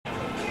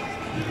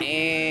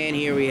And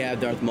here we have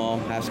Darth Maul,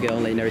 half scale,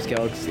 legendary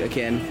scale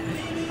again.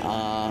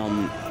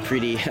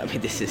 Pretty. I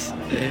mean, this is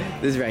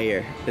right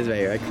here. This right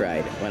here. I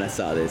cried when I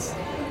saw this.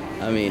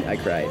 I mean, I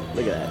cried.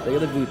 Look at that.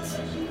 Look at the boots.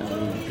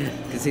 You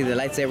can see the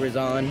lightsabers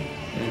on.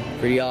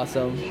 Pretty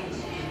awesome.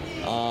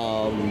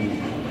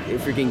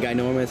 Freaking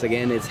ginormous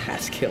again. It's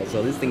half scale,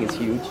 so this thing is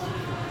huge.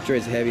 I'm sure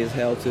it's heavy as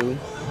hell too.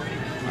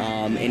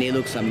 And it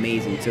looks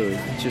amazing too.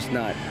 It's just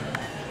not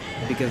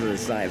because of the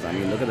size. I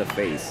mean, look at the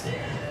face.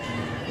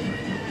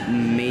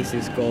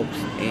 Amazing sculpts,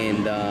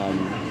 and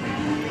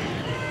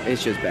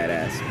it's just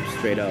badass,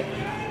 straight up.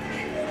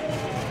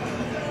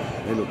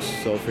 It looks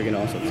so freaking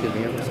awesome. Excuse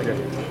me,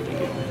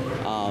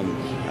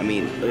 I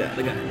mean, look at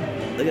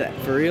that.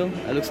 For real,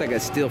 it looks like a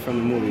steal from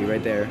the movie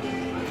right there.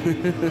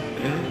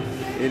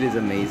 It is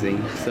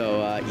amazing.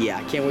 So yeah,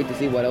 I can't wait to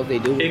see what else they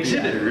do with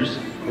exhibitors.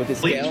 With the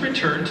scale. Please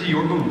return to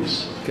your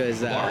booths.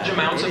 Because large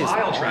amounts of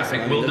aisle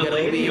traffic will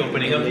delay the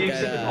opening of the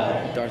exhibit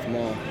hall. Darth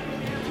Maul.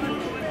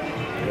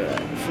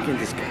 Freaking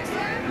this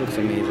guy looks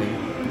amazing.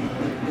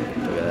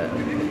 Look at that.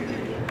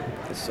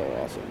 It's so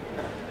awesome.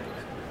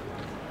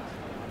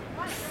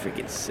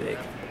 Freaking sick.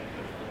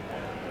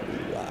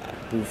 Wow.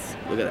 Oof.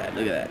 Look at that.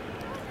 Look at that.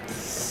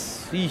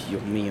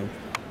 Dios mío.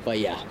 But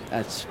yeah,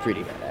 that's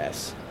pretty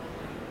badass.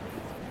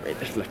 Right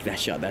there. Look at that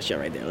shot. That shot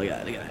right there. Look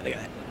at that. Look at that. Look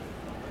at that.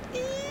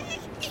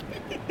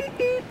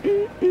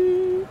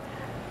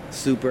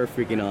 Super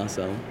freaking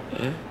awesome.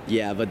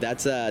 Yeah, but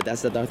that's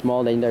the Darth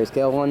Maul legendary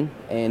scale one,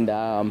 and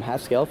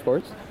half scale of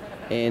course,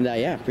 and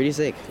yeah, pretty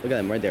sick. Look at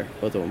them right there,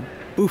 both of them.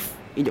 Boof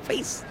in your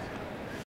face.